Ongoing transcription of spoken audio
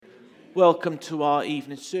Welcome to our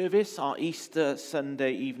evening service, our Easter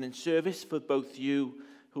Sunday evening service for both you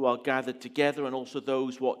who are gathered together and also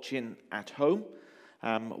those watching at home.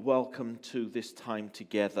 Welcome to this time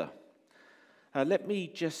together. Let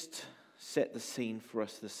me just set the scene for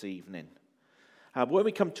us this evening. When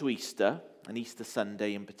we come to Easter, and Easter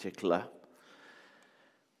Sunday in particular,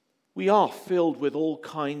 we are filled with all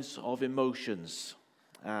kinds of emotions.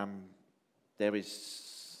 There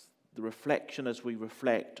is the reflection as we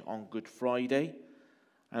reflect on Good Friday,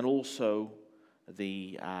 and also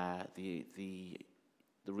the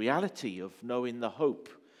reality of knowing the hope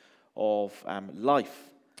of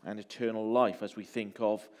life and eternal life as we think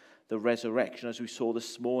of the resurrection, as we saw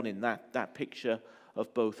this morning, that picture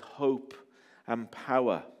of both hope and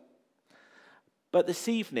power. But this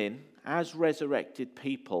evening, as resurrected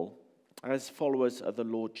people, as followers of the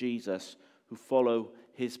Lord Jesus, who follow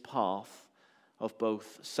his path of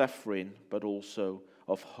both suffering but also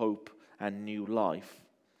of hope and new life,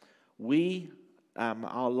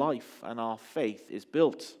 our life and our faith is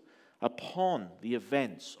built upon the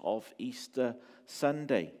events of Easter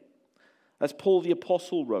Sunday. As Paul the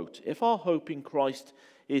Apostle wrote, if our hope in Christ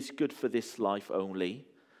is good for this life only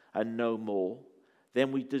and no more,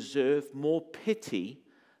 then we deserve more pity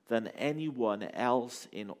than anyone else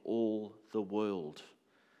in all the world.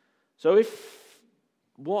 So if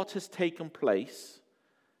what has taken place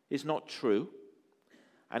is not true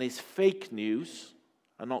and is fake news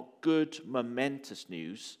and not good, momentous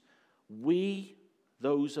news, we,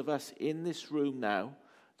 those of us in this room now,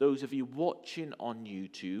 those of you watching on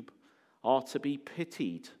YouTube, are to be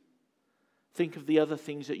pitied. Think of the other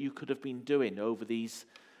things that you could have been doing over these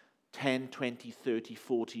 10, 20, 30,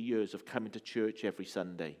 40 years of coming to church every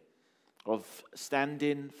Sunday, of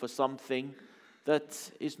standing for something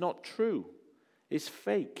that is not true, is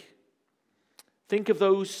fake. Think of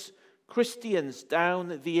those Christians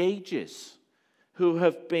down the ages who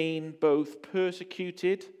have been both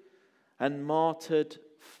persecuted and martyred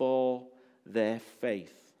for their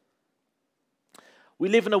faith. We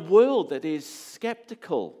live in a world that is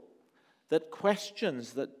skeptical, that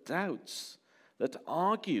questions, that doubts, that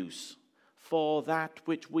argues for that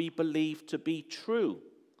which we believe to be true.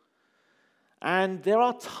 And there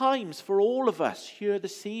are times for all of us here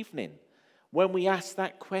this evening when we ask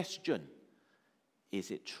that question,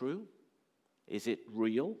 is it true? Is it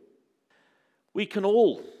real? We can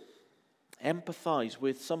all empathize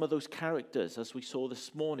with some of those characters as we saw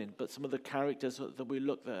this morning, but some of the characters that we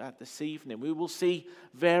looked at this evening. We will see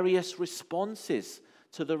various responses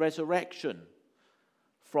to the resurrection,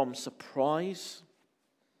 from surprise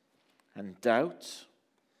and doubt,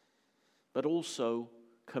 but also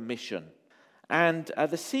commission. And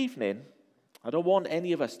this evening, I don't want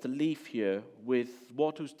any of us to leave here with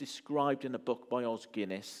what was described in a book by Os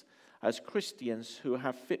Guinness as Christians who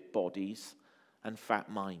have fit bodies and fat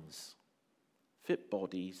minds. Fit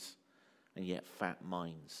bodies and yet fat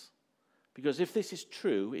minds. Because if this is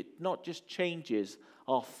true, it not just changes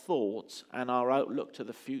our thoughts and our outlook to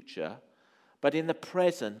the future, but in the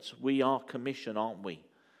present we are commissioned, aren't we?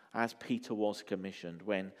 As Peter was commissioned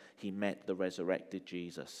when he met the resurrected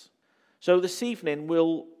Jesus. So this evening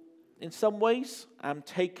will, in some ways,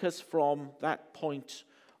 take us from that point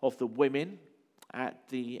of the women at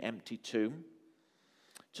the empty tomb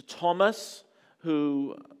to Thomas,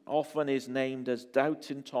 who often is named as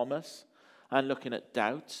Doubting Thomas, and looking at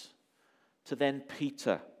doubt, to then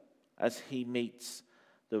Peter as he meets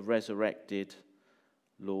the resurrected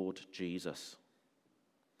Lord Jesus.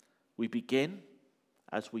 We begin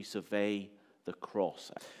as we survey the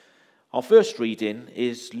cross. Our first reading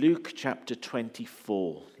is Luke chapter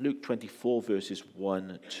 24. Luke 24 verses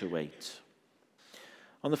 1 to 8.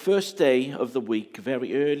 On the first day of the week,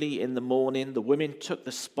 very early in the morning, the women took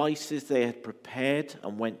the spices they had prepared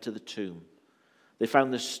and went to the tomb. They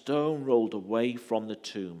found the stone rolled away from the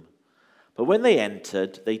tomb. But when they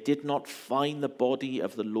entered, they did not find the body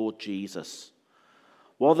of the Lord Jesus.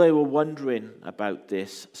 While they were wondering about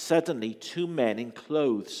this, suddenly 2 men in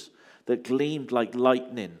clothes that gleamed like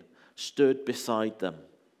lightning stood beside them.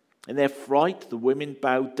 In their fright, the women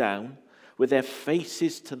bowed down with their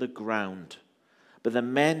faces to the ground. But the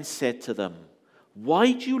men said to them,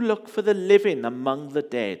 "Why do you look for the living among the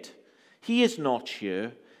dead? He is not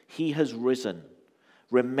here, he has risen.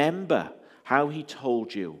 Remember how he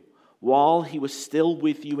told you while he was still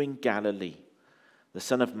with you in Galilee. The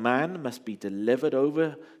Son of Man must be delivered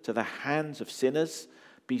over to the hands of sinners,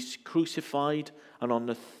 be crucified, and on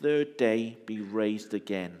the third day be raised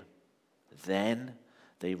again." Then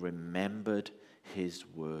they remembered his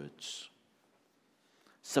words.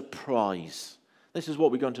 Surprise. This is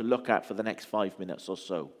what we're going to look at for the next 5 minutes or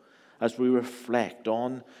so. as we reflect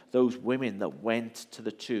on those women that went to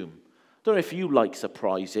the tomb. I don't know if you like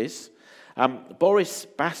surprises. Boris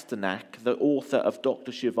Pasternak, the author of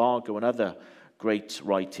Dr. Zhivago and other great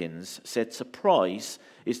writings, said surprise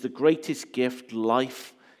is the greatest gift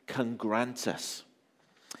life can grant us.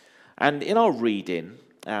 And in our reading,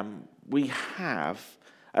 we have,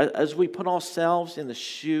 as we put ourselves in the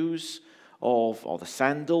shoes of, or the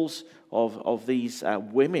sandals of these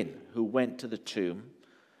women who went to the tomb,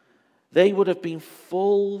 they would have been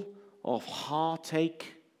full of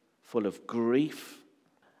heartache, full of grief,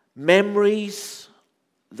 memories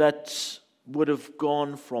that would have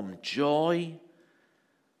gone from joy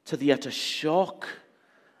to the utter shock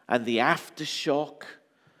and the aftershock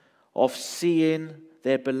of seeing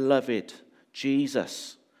their beloved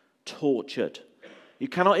Jesus tortured. You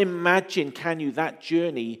cannot imagine, can you, that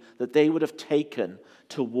journey that they would have taken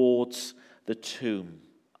towards the tomb.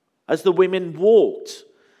 As the women walked,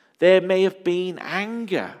 there may have been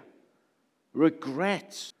anger,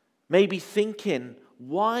 regret, maybe thinking,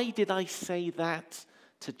 why did I say that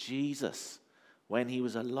to Jesus when he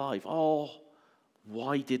was alive? Oh,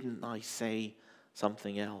 why didn't I say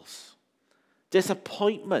something else?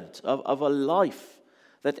 Disappointment of a life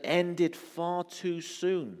that ended far too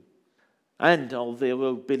soon. And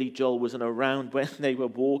although Billy Joel wasn't around when they were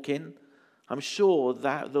walking, I'm sure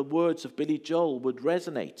that the words of Billy Joel would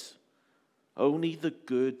resonate. Only the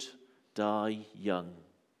good die young.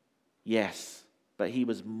 Yes, but he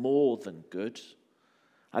was more than good.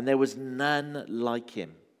 And there was none like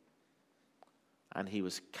him. And he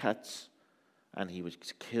was cut and he was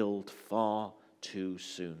killed far too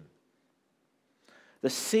soon. The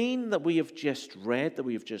scene that we have just read, that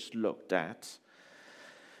we have just looked at,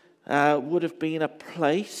 would have been a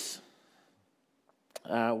place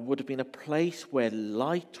where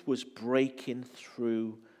light was breaking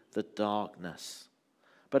through the darkness.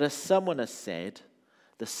 But as someone has said,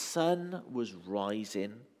 the sun was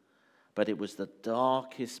rising, but it was the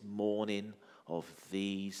darkest morning of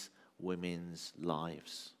these women's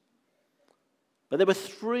lives. But there were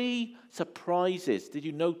 3 surprises. Did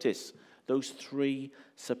you notice those 3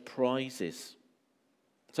 surprises?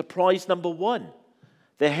 Surprise number 1,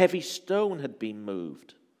 the heavy stone had been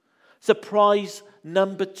moved. Surprise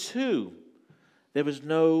number 2, there was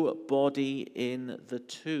no body in the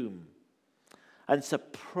tomb. And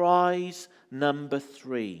surprise number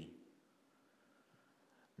 3,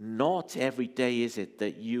 not every day is it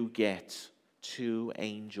that you get 2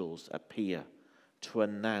 angels appear to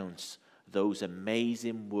announce those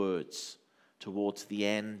amazing words towards the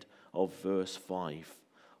end of verse 5.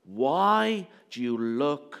 Why do you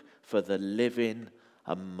look for the living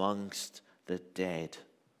amongst the dead?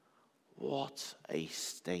 What a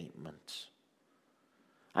statement.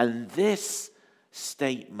 And this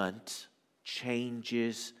statement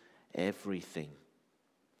changes everything.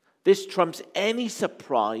 This trumps any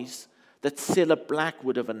surprise that Cilla Black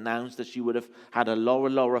would have announced that she would have had a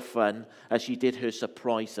Laura fun as she did her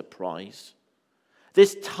surprise.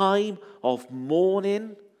 This time of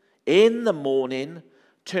mourning, in the morning,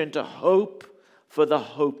 turned to hope for the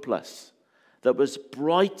hopeless that was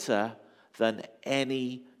brighter than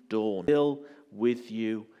any dawn. Still with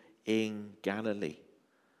you in Galilee.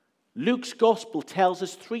 Luke's gospel tells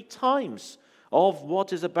us 3 times of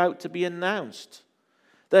what is about to be announced.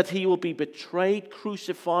 That he will be betrayed,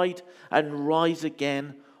 crucified, and rise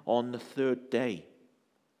again on the 3rd day.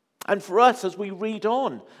 And for us, as we read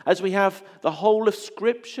on, as we have the whole of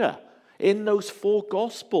Scripture in those 4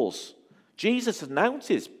 Gospels, Jesus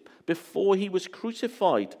announces before he was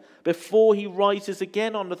crucified, before he rises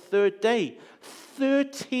again on the 3rd day,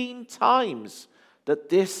 13 times that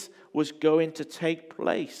this was going to take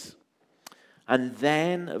place. And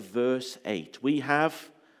then, verse 8, we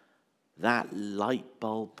have that light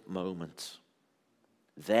bulb moment.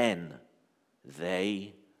 Then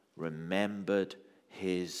they remembered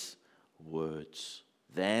his words.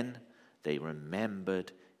 Then they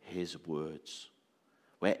remembered his words.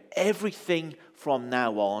 Where everything from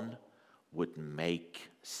now on would make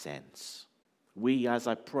sense. We, as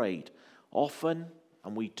I prayed, often,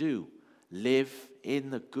 and we do, live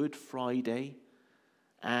in the Good Friday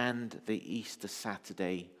and the Easter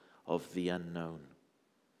Saturday of the unknown.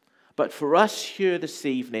 But for us here this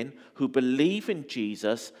evening who believe in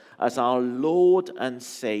Jesus as our Lord and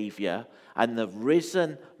Savior, and the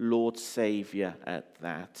risen Lord Savior at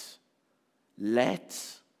that, let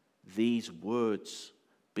these words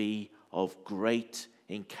be of great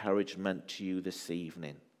encouragement to you this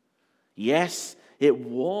evening. Yes, it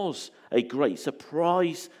was a great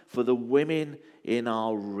surprise for the women in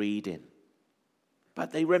our reading.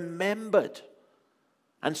 But they remembered.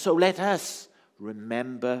 And so let us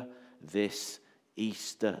remember this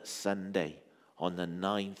Easter Sunday on the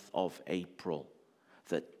 9th of April,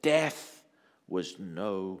 that death was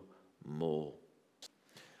no more.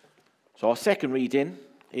 So our second reading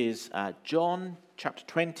is John chapter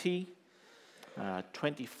 20,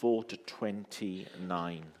 24 to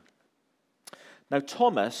 29. Now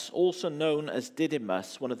Thomas, also known as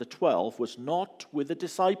Didymus, one of the 12, was not with the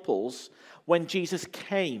disciples when Jesus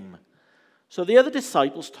came. So the other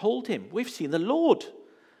disciples told him, "We've seen the Lord."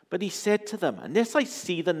 But he said to them, "Unless I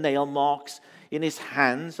see the nail marks in his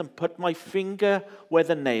hands and put my finger where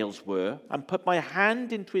the nails were and put my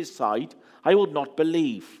hand into his side, I will not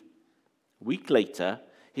believe." A week later,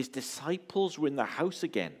 his disciples were in the house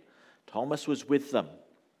again. Thomas was with them.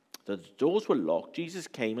 The doors were locked. Jesus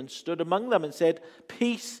came and stood among them and said,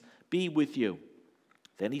 "Peace be with you."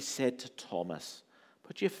 Then he said to Thomas,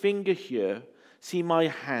 "Put your finger here. See my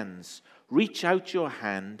hands. Reach out your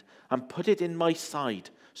hand and put it in my side.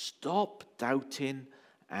 Stop doubting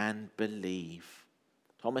and believe."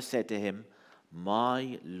 Thomas said to him,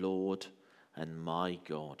 "My Lord and my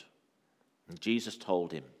God." And Jesus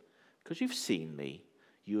told him, "Because you've seen me,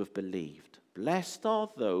 you have believed. Blessed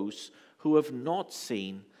are those who have not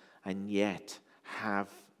seen and yet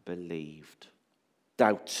have believed."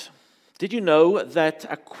 Doubt. Did you know that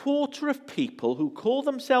a quarter of people who call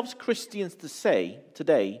themselves Christians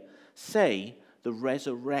today say the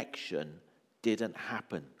resurrection didn't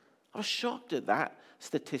happen? I was shocked at that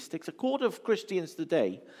statistics. A quarter of Christians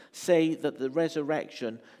today say that the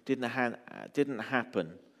resurrection didn't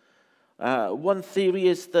happen. One theory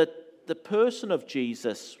is that the person of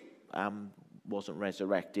Jesus wasn't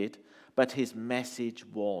resurrected, but his message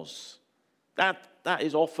was. That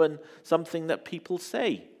is often something that people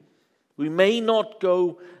say. We may not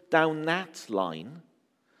go down that line,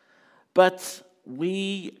 but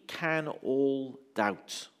we can all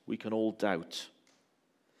doubt. We can all doubt.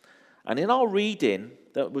 And in our reading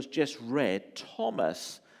that was just read,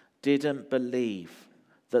 Thomas didn't believe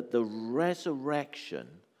that the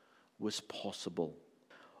resurrection was possible.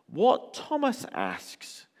 What Thomas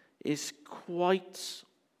asks is quite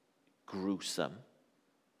gruesome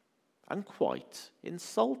and quite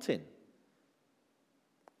insulting.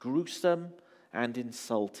 Gruesome and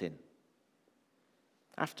insulting.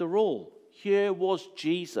 After all, here was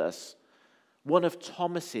Jesus, one of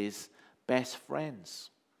Thomas's best friends.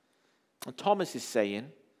 And Thomas is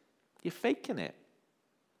saying, "You're faking it.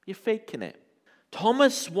 You're faking it."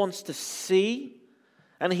 Thomas wants to see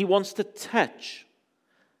and he wants to touch.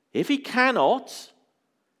 If he cannot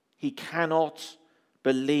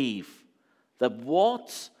believe that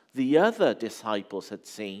what the other disciples had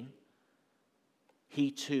seen,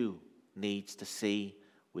 he too needs to see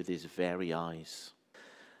with his very eyes.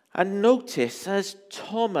 And notice, as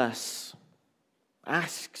Thomas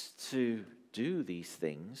asks to do these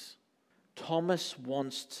things, Thomas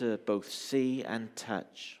wants to both see and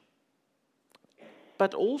touch.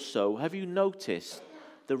 But also, have you noticed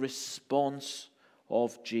the response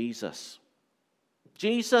of Jesus?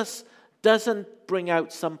 Jesus doesn't bring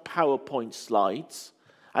out some PowerPoint slides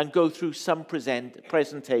and go through some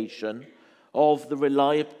presentation of the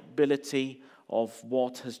reliability of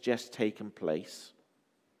what has just taken place.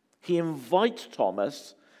 He invites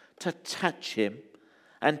Thomas to touch him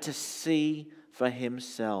and to see for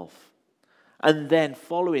himself. And then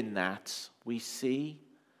following that, we see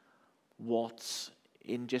what,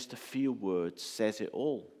 in just a few words, says it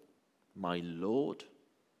all. My Lord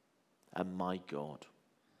and my God.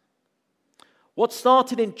 What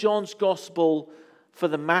started in John's gospel for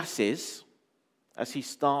the masses, as he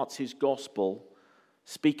starts his gospel,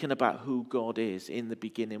 speaking about who God is, in the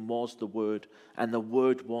beginning was the Word, and the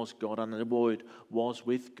Word was God, and the Word was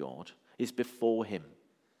with God, is before him.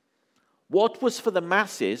 What was for the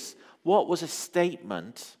masses, what was a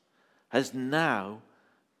statement, has now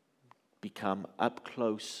become up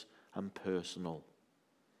close and personal,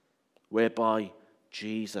 whereby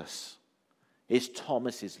Jesus is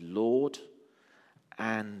Thomas's Lord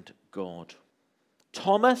and God.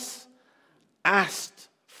 Thomas asked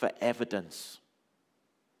for evidence,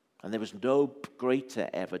 and there was no greater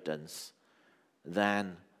evidence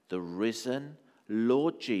than the risen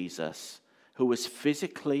Lord Jesus, who was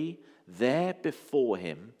physically there before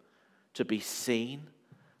him to be seen,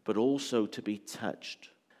 but also to be touched.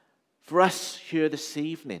 For us here this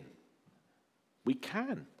evening, we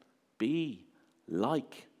can be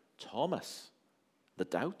like Thomas, the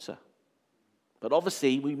doubter. But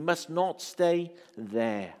obviously, we must not stay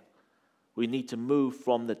there. We need to move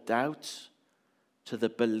from the doubt to the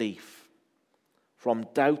belief. From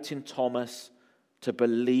doubting Thomas to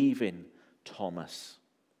believing Thomas.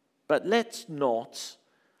 But let's not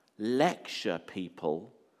lecture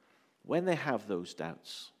people when they have those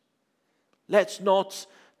doubts. Let's not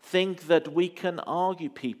think that we can argue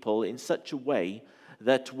people in such a way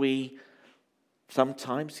that we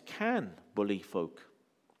sometimes can bully folk.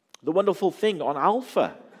 The wonderful thing on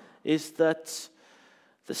Alpha is that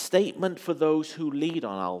the statement for those who lead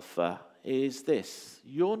on Alpha is this: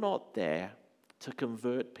 you're not there to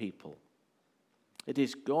convert people. It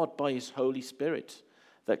is God by his Holy Spirit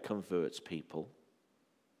that converts people.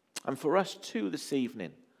 And for us too this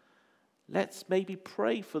evening, let's maybe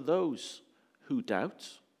pray for those who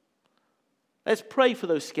doubt. Let's pray for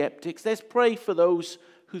those skeptics. Let's pray for those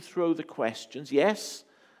who throw the questions. Yes,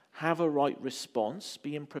 have a right response,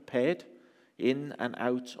 being prepared in and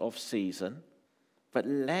out of season. But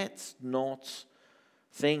let's not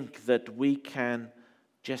think that we can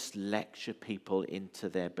just lecture people into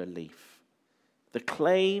their belief. The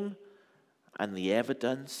claim and the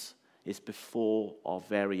evidence is before our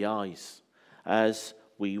very eyes as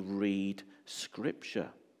we read Scripture.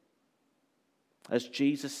 As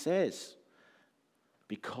Jesus says,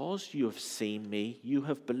 because you have seen me, you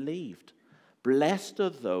have believed. Blessed are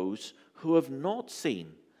those who have not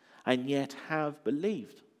seen and yet have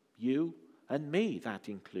believed. You and me, that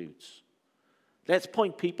includes. Let's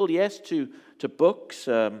point people, yes, to books,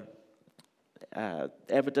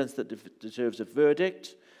 evidence that deserves a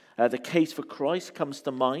verdict. The Case for Christ comes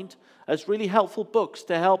to mind as really helpful books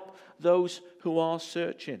to help those who are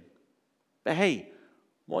searching. But hey,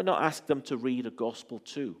 why not ask them to read a gospel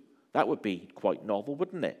too? That would be quite novel,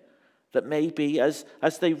 wouldn't it? That maybe as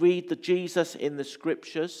they read the Jesus in the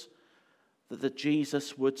Scriptures, that the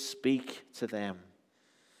Jesus would speak to them,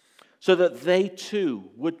 so that they too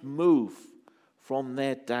would move from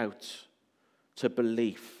their doubt to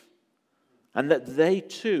belief, and that they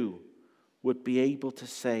too would be able to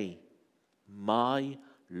say, my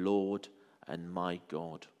Lord and my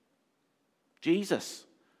God. Jesus,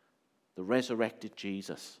 the resurrected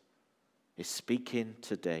Jesus, is speaking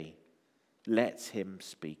today. Let him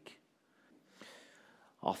speak.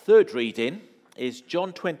 Our third reading is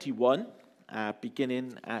John 21,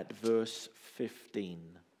 beginning at verse 15.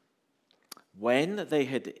 When they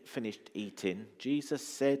had finished eating, Jesus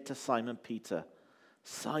said to Simon Peter,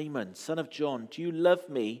 Simon, son of John, do you love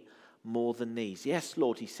me more than these? Yes,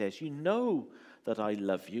 Lord, he says, you know that I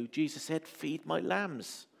love you. Jesus said, feed my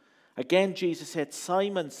lambs. Again, Jesus said,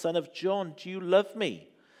 Simon, son of John, do you love me?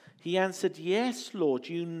 He answered, yes, Lord,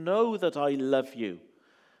 you know that I love you.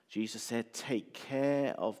 Jesus said, take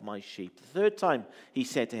care of my sheep. The third time he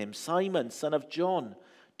said to him, Simon, son of John,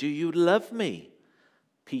 do you love me?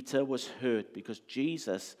 Peter was hurt because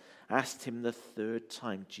Jesus asked him the third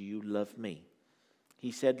time, do you love me?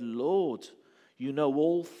 He said, Lord, you know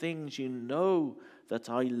all things. You know that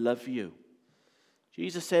I love you.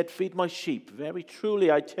 Jesus said, feed my sheep. Very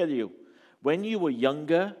truly, I tell you, when you were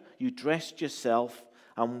younger, you dressed yourself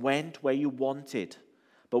and went where you wanted.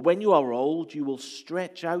 But when you are old, you will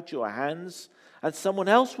stretch out your hands, and someone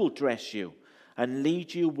else will dress you and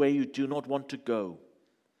lead you where you do not want to go.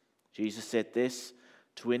 Jesus said this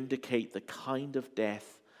to indicate the kind of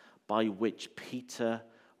death by which Peter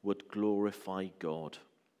would glorify God.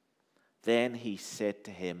 Then he said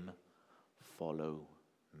to him, follow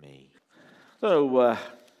me. So,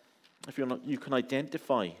 if you're not, you can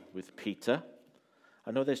identify with Peter.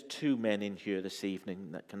 I know there's two men in here this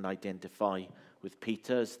evening that can identify with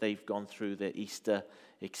Peter as they've gone through the Easter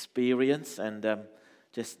experience. And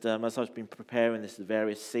as I've been preparing this, the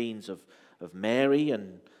various scenes of Mary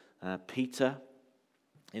and Peter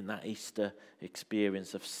in that Easter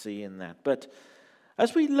experience of seeing that. But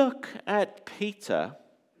as we look at Peter,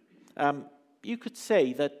 you could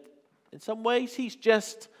say that in some ways he's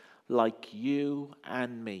just like you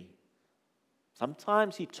and me.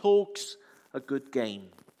 Sometimes he talks a good game.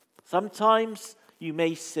 Sometimes you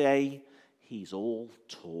may say he's all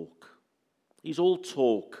talk. He's all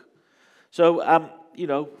talk. So,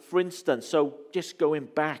 for instance, just going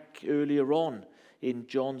back earlier on in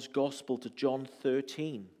John's Gospel to John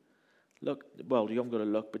 13. Look, well, you haven't got to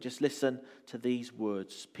look, but just listen to these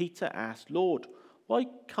words. Peter asked, Lord, why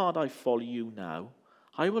can't I follow you now?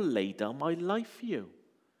 I will lay down my life for you.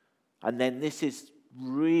 And then this is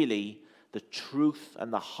really the truth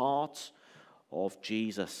and the heart of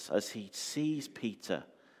Jesus as he sees Peter.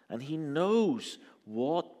 And he knows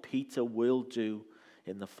what Peter will do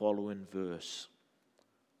in the following verse.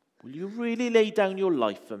 Will you really lay down your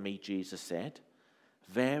life for me, Jesus said.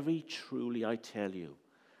 Very truly I tell you,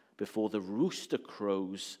 before the rooster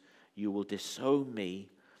crows, you will disown me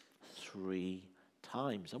 3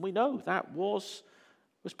 times. And we know that was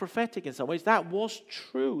prophetic in some ways. That was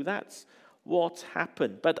true. That's what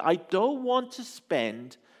happened. But I don't want to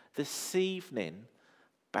spend this evening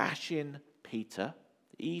bashing Peter,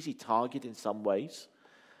 easy target in some ways,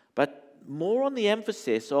 but more on the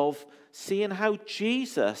emphasis of seeing how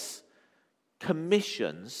Jesus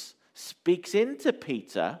commissions, speaks into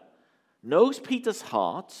Peter, knows Peter's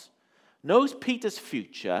heart, knows Peter's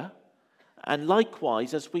future, and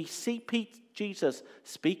likewise, as we see Jesus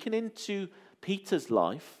speaking into Peter's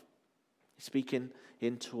life, speaking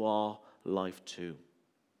into our life too.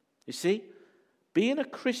 You see, being a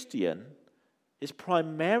Christian is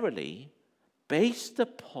primarily based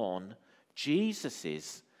upon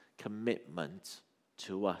Jesus' commitment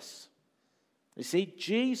to us. You see,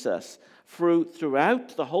 Jesus,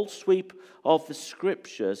 throughout the whole sweep of the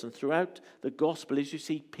Scriptures and throughout the Gospel, as you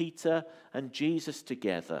see Peter and Jesus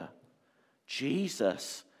together,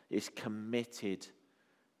 Jesus is committed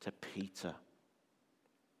to Peter.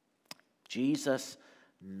 Jesus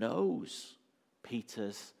knows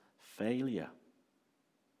Peter's failure.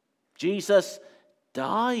 Jesus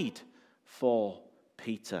died for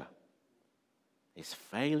Peter. His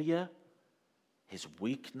failure, his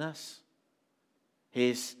weakness,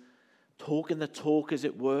 his talking the talk, as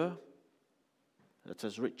it were, that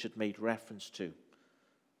as Richard made reference to,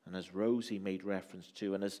 and as Rosie made reference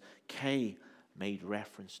to, and as Kay made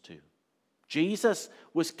reference to. Jesus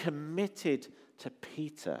was committed to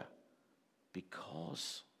Peter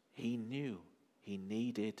because he knew he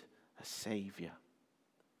needed a Savior.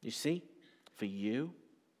 You see, for you,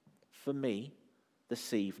 for me,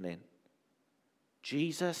 this evening,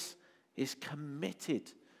 Jesus is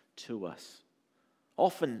committed to us.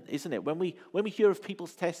 Often, isn't it, when we hear of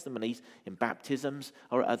people's testimonies in baptisms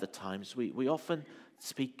or at other times, we often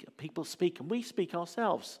people speak, and we speak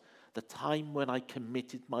ourselves, the time when I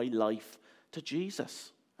committed my life to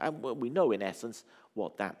Jesus. And we know in essence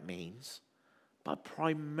what that means. But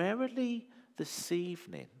primarily this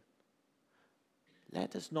evening,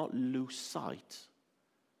 let us not lose sight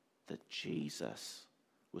that Jesus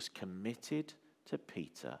was committed to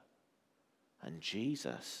Peter, and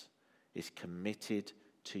Jesus is committed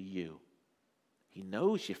to you. He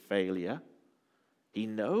knows your failure. He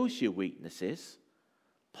knows your weaknesses,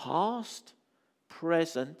 past,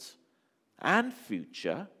 present, and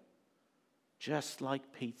future, just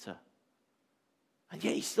like Peter. And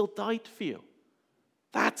yet he still died for you.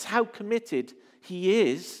 That's how committed he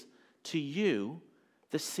is to you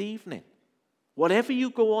this evening. Whatever you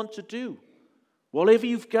go on to do, whatever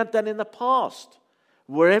you've done in the past,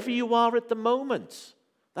 wherever you are at the moment,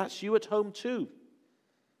 that's you at home too.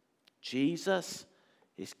 Jesus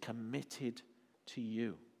is committed to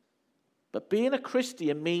you. But being a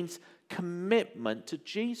Christian means commitment to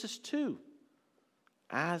Jesus too,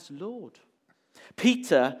 as Lord.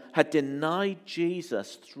 Peter had denied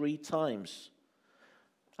Jesus 3 times.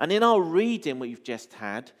 And in our reading we've just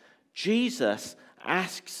had, Jesus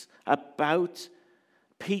asks about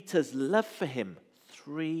Peter's love for him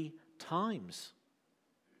 3 times.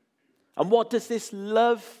 And what does this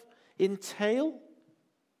love entail?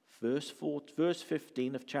 Verse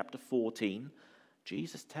 15 of chapter 14,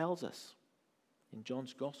 Jesus tells us in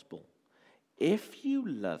John's Gospel, if you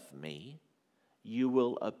love me, you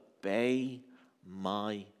will obey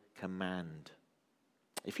my command.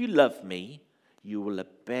 If you love me, you will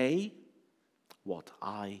obey what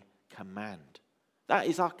I command. That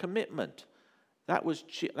is our commitment. That was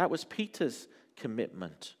Peter's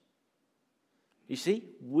commitment. You see,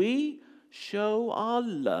 we show our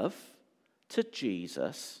love to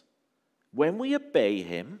Jesus when we obey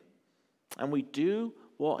him and we do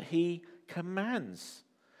what he commands,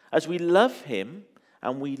 as we love him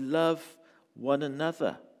and we love one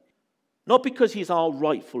another. Not because he's our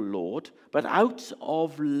rightful Lord, but out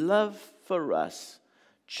of love for us,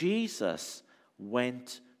 Jesus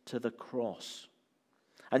went to the cross.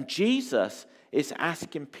 And Jesus is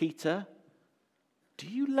asking Peter, do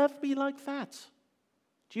you love me like that?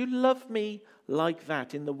 Do you love me like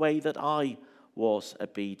that in the way that I was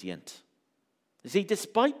obedient? You see,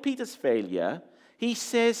 despite Peter's failure, he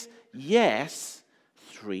says yes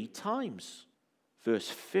 3 times. Verse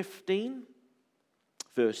 15,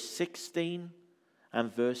 verse 16,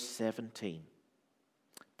 and verse 17.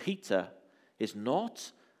 Peter is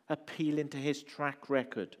not appealing to his track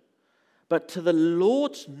record, but to the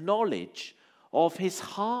Lord's knowledge of his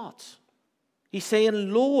heart. He's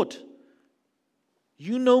saying, Lord,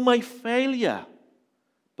 you know my failure,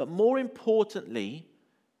 but more importantly,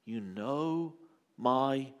 you know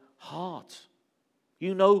my heart.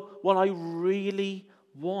 You know what I really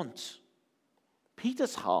want.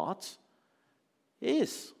 Peter's heart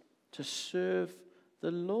is to serve the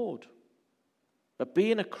Lord. But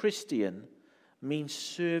being a Christian means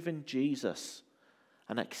serving Jesus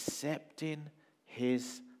and accepting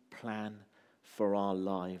his plan for our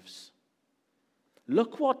lives.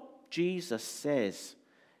 Look what Jesus says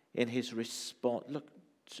in his response.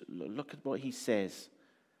 Look at what he says.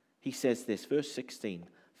 He says this, verse 16,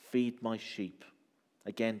 feed my sheep.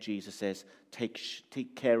 Again, Jesus says,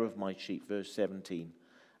 take care of my sheep, verse 17.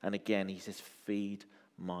 And again, he says, feed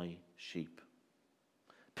my sheep.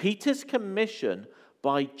 Peter's commission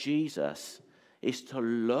by Jesus is to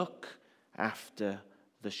look after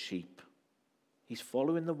the sheep. He's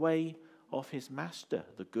following the way of his master,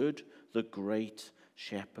 the good, the great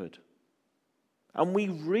shepherd. And we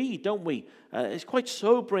read, don't we? It's quite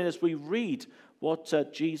sobering as we read what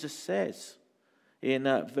Jesus says in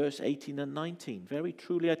verse 18 and 19. Very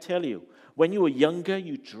truly I tell you, when you were younger,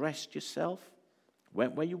 you dressed yourself,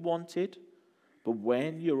 went where you wanted. But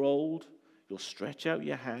when you're old, you'll stretch out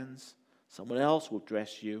your hands. Someone else will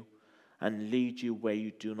dress you and lead you where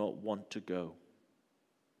you do not want to go.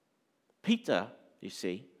 Peter, you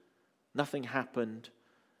see, nothing happened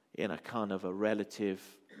in a kind of a relative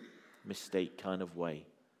mistake kind of way.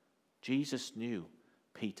 Jesus knew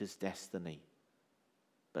Peter's destiny.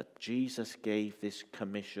 But Jesus gave this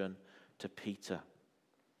commission to Peter.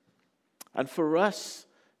 And for us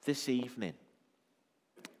this evening,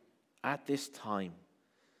 at this time,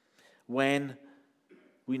 when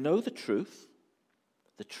we know the truth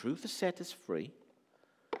has set us free,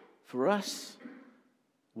 for us,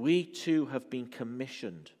 we too have been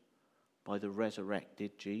commissioned by the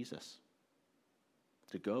resurrected Jesus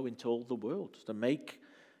to go into all the world, to make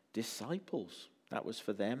disciples. That was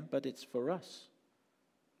for them, but it's for us.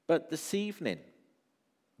 But this evening,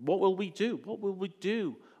 what will we do? What will we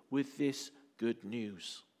do with this good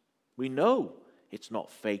news? We know it's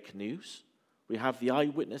not fake news. We have the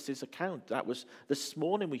eyewitnesses' account. That was this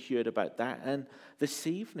morning we heard about that, and this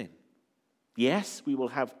evening. Yes, we will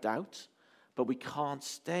have doubts, but we can't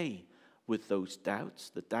stay with those doubts.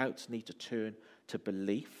 The doubts need to turn to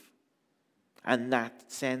belief. And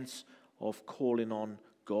that sense of calling on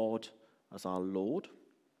God as our Lord.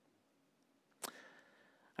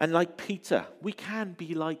 And like Peter, we can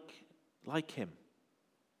be like him.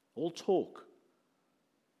 All talk.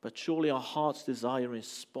 But surely our heart's desire in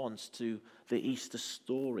response to the Easter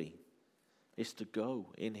story is to go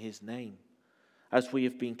in his name, as we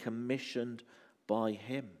have been commissioned by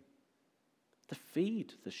him, to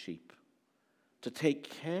feed the sheep, to take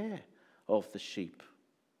care of the sheep.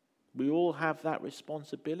 We all have that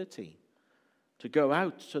responsibility to go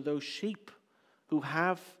out to those sheep who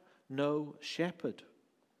have no shepherd,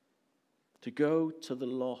 to go to the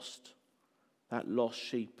lost, that lost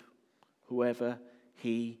sheep, whoever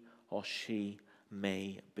he or she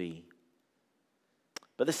may be.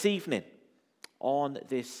 But this evening, on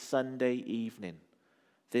this Sunday evening,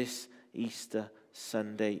 this Easter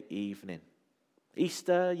Sunday evening,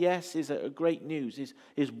 Easter, yes, is a great news,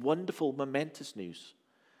 is wonderful, momentous news,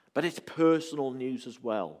 but it's personal news as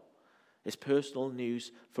well. It's personal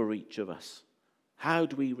news for each of us. How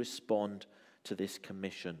do we respond to this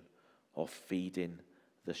commission of feeding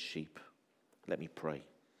the sheep? Let me pray.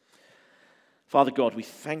 Father God, we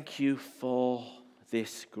thank you for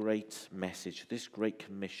this great message, this great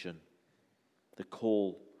commission, the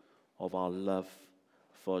call of our love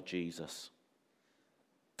for Jesus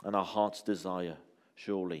and our heart's desire,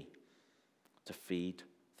 surely, to feed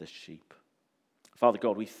the sheep. Father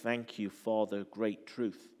God, we thank you for the great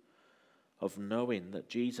truth of knowing that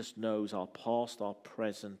Jesus knows our past, our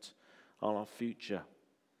present, and our future.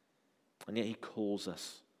 And yet he calls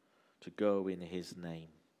us to go in his name.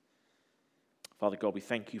 Father God, we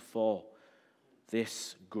thank you for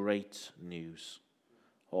this great news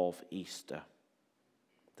of Easter,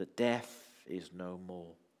 that death is no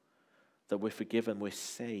more, that we're forgiven, we're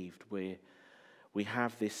saved, we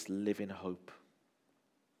have this living hope.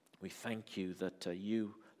 We thank you that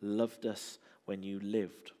you loved us when you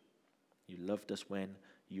lived. You loved us when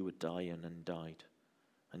you were dying and died.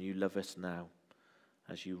 And you love us now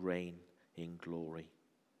as you reign in glory.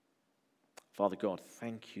 Father God,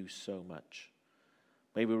 thank you so much.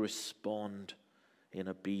 May we respond in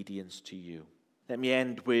obedience to you. Let me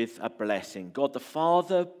end with a blessing. God the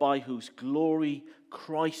Father, by whose glory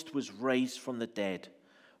Christ was raised from the dead,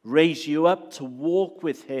 raise you up to walk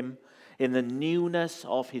with him in the newness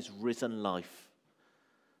of his risen life.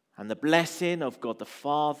 And the blessing of God the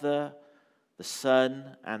Father, the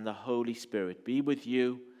Son, and the Holy Spirit be with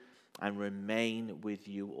you and remain with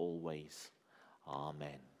you always. Amen.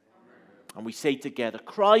 Amen. And we say together,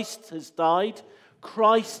 Christ has died,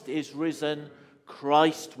 Christ is risen,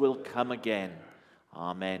 Christ will come again.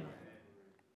 Amen.